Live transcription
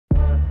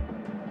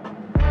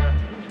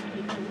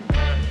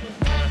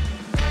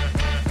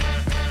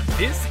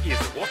This is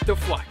What the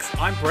Flux.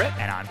 I'm Brett.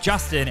 And I'm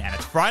Justin, and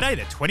it's Friday,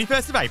 the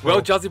 21st of April.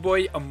 Well, Juzzy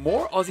boy,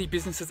 more Aussie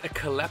businesses are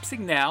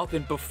collapsing now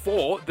than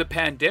before the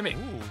pandemic.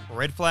 Ooh,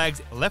 red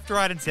flags left,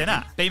 right, and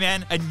centre.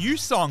 B-Man, a new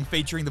song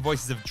featuring the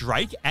voices of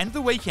Drake and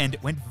The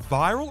Weeknd went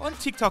viral on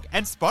TikTok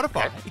and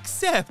Spotify. Okay.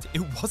 Except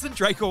it wasn't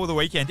Drake or The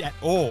Weeknd at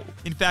all.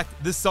 In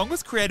fact, the song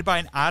was created by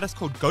an artist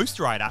called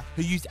Ghostwriter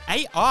who used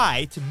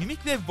AI to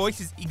mimic their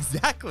voices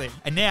exactly.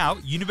 And now,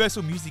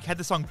 Universal Music had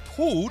the song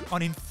pulled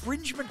on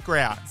infringement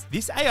grounds.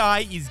 This AI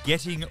is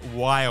getting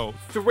wild.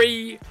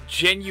 3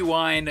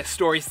 genuine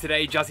stories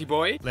today, Juzzy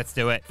boy. Let's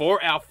do it.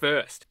 For our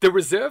first, the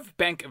Reserve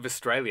Bank of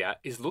Australia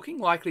is looking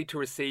likely to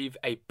receive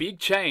a big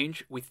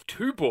change with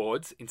 2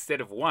 boards instead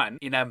of 1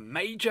 in a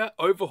major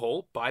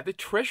overhaul by the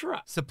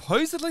Treasurer.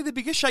 Supposedly the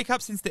biggest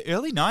shake-up since the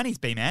early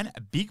 90s, B-Man. A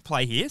big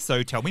play here,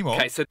 so tell me more.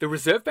 Okay, so the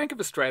Reserve Bank of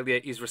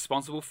Australia is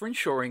responsible for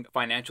ensuring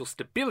financial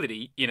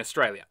stability in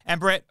Australia. And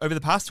Brett, over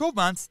the past 12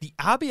 months, the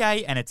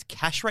RBA and its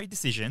cash rate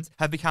decisions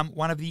have become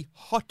one of the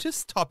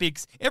hottest topics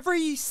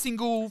every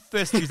single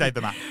first Tuesday of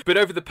the month. But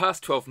over the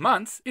past 12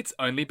 months, it's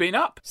only been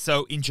up.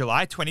 So in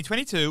July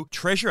 2022,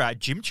 Treasurer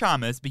Jim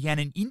Chalmers began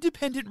an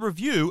independent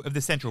review of the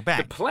central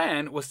bank. The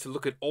plan was to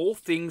look at all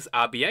things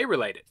RBA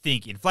related.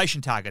 Think inflation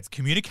targets,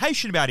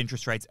 communication about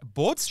interest rates,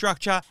 board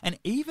structure, and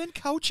even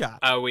culture.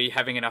 Are we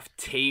having enough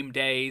team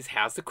days?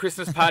 How's the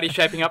Christmas party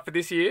shaping up for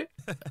this year?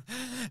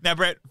 Now,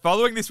 Brett,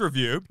 following this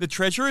review, the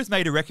Treasurer has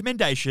made a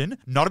recommendation,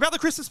 not about the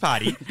Christmas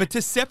party, but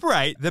to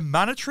separate the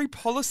Monetary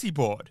Policy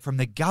Board from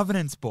the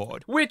Governance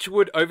Board. Which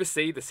would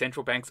oversee the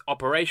central bank's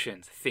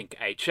operations. Think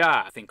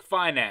HR, think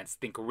finance,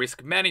 think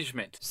risk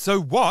management. So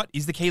what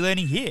is the key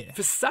learning here?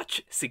 For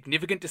such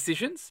significant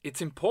decisions,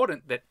 it's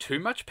important that too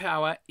much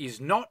power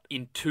is not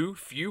in too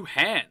few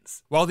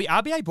hands. While the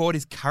RBA board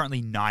is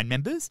currently 9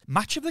 members,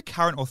 much of the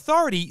current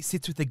authority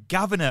sits with the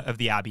governor of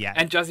the RBA.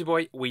 And Juzzy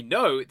boy, we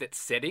know that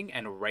setting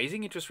and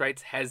raising interest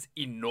rates has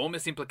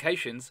enormous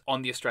implications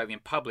on the Australian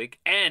public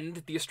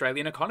and the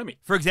Australian economy.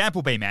 For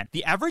example, B-Man,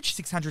 the average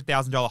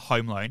 $600,000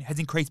 home loan has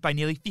increased by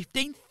nearly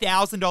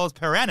 $15,000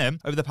 per annum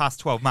over the past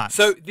 12 months.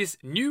 So this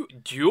new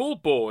dual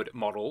board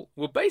model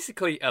will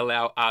basically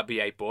allow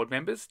RBA board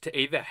members to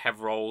either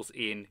have roles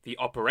in the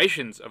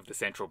operations of the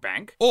central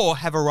bank or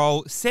have a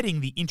role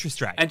setting the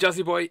interest rate. And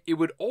Juzzy boy, it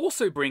would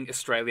also bring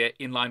Australia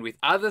in line with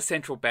other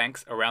central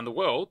banks around the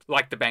world,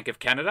 like the Bank of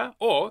Canada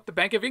or the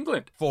Bank of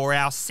England. For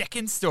our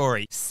second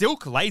story,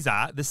 Silk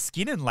Laser, the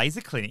skin and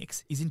laser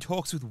clinics, is in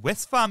talks with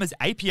Wesfarmers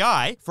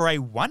API for a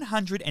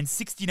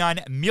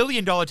 $169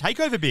 million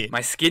takeover bid.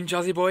 My skin,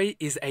 Juzzy boy,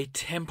 is a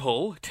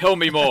temple. Tell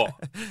me more.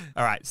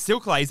 All right,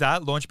 Silk Laser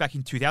launched back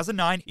in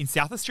 2009 in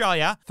South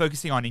Australia,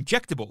 focusing on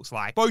injectables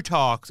like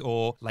Botox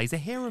or laser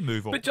hair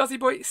removal. But Juzzy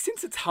boy,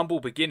 since its humble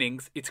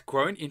beginnings, it's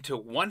grown into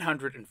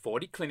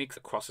 140 clinics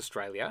across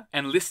Australia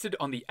and listed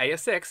on the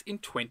ASX in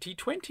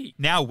 2020.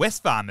 Now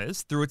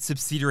Wesfarmers, through its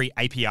subsidiary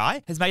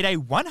API, has made a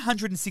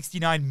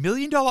 $169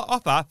 million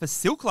offer for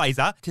Silk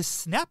Laser to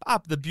snap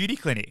up the beauty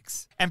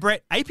clinics. And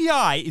Brett,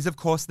 API is of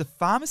course the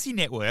pharmacy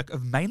network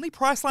of mainly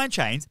Priceline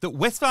chains that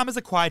Wesfarmers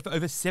acquired for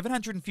over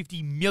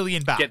 $750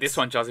 million. Get this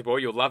one, Juzzy boy,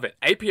 you'll love it.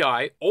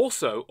 API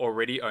also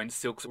already owns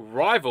Silk's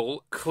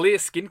rival Clear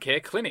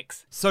Skincare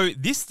clinics. So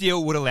this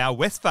deal would allow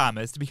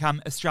Wesfarmers to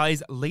become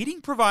Australia's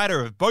leading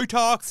provider of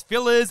Botox,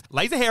 fillers,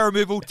 laser hair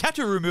removal,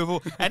 tattoo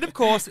removal, and of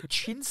course,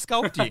 chin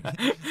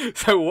sculpting.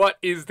 So what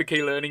is the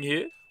key learning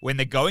here? When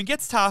the going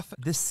gets tough,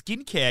 the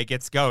skincare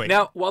gets going.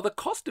 Now, while the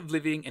cost of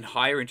living and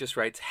higher interest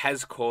rates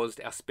has caused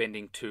our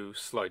spending to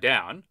slow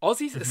down,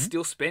 Aussies are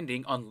still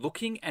spending on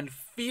looking and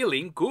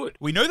feeling good.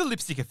 We know the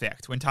lipstick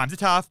effect. When times are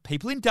tough,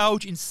 people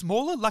indulge in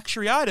smaller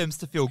luxury items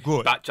to feel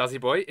good. But, Juzzy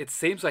boy, it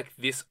seems like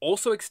this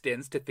also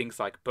extends to things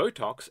like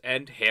Botox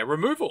and hair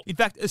removal. In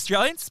fact,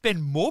 Australians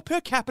spend more per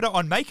capita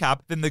on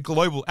makeup than the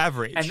global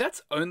average. And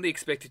that's only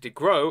expected to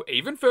grow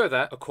even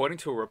further, according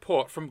to a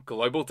report from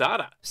Global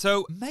Data.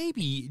 So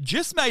maybe,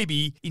 just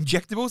maybe,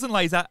 injectables and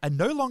laser are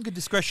no longer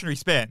discretionary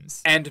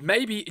spends. And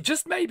maybe,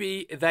 just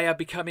maybe, they are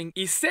becoming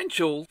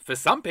essential for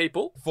some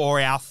people. For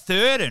our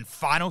third and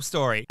final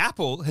story,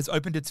 Apple has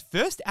opened its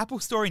first Apple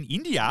store in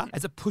India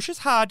as it pushes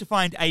hard to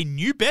find a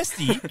new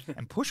bestie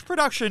and push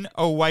production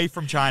away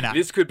from China.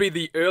 This could be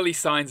the early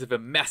signs of a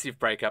massive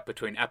breakup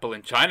between Apple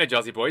and China,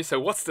 Juzzy boy. So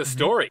what's the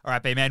story? All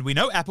right, B-Man, we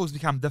know Apple's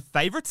become the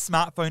favourite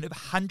smartphone of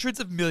hundreds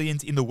of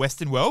millions in the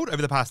Western world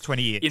over the past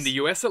 20 years. In the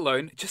US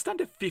alone, just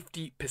under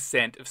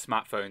 50% of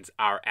smartphones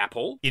are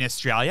Apple. In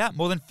Australia,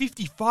 more than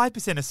 55%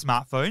 of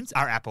smartphones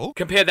are Apple.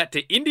 Compare that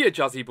to India,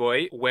 Juzzy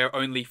boy, where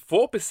only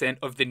 4%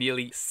 of the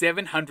nearly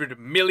 700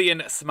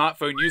 million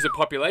smartphone user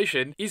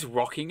population is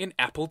rocking an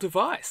Apple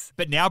device.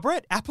 But now,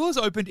 Brett, Apple has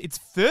opened its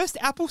first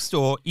Apple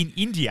store in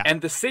India.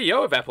 And the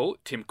CEO of Apple,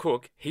 Tim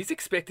Cook, he's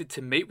expected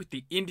to meet with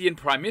the Indian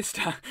Prime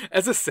Minister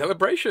as a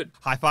celebration.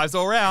 High fives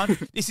all around.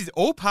 This is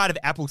all part of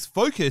Apple's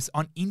focus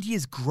on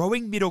India's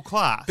growing middle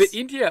class. But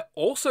India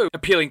also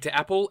appealing to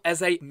Apple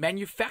as a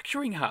manufacturing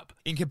manufacturing hub.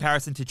 In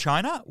comparison to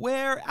China,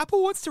 where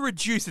Apple wants to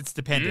reduce its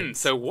dependence.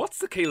 So what's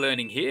the key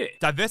learning here?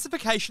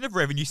 Diversification of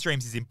revenue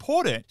streams is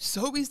important,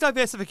 so is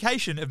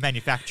diversification of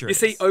manufacturers.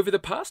 You see, over the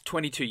past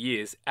 22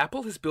 years,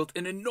 Apple has built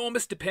an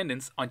enormous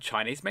dependence on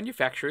Chinese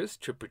manufacturers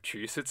to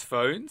produce its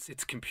phones,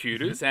 its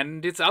computers,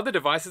 and its other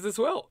devices as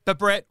well. But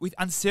Brett, with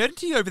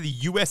uncertainty over the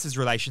US's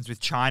relations with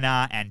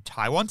China and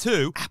Taiwan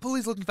too, Apple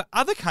is looking for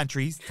other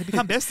countries to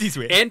become besties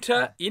with.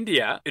 Enter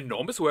India,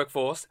 enormous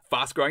workforce,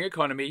 fast-growing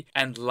economy,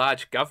 and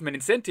large government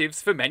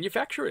incentives for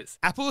manufacturers.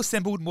 Apple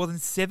assembled more than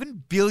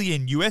 $7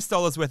 billion worth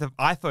of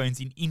iPhones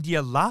in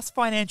India last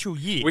financial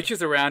year. Which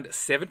is around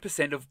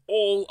 7% of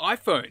all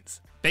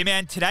iPhones.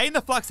 B-Man, today in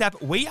the Flux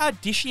app, we are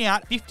dishing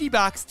out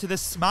 $50 to the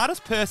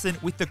smartest person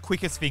with the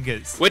quickest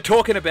fingers. We're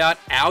talking about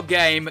our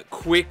game,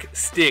 Quick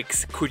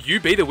Sticks. Could you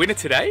be the winner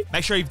today?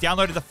 Make sure you've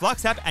downloaded the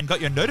Flux app and got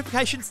your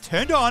notifications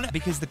turned on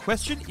because the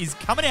question is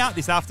coming out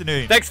this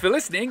afternoon. Thanks for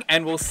listening,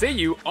 and we'll see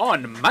you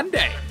on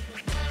Monday.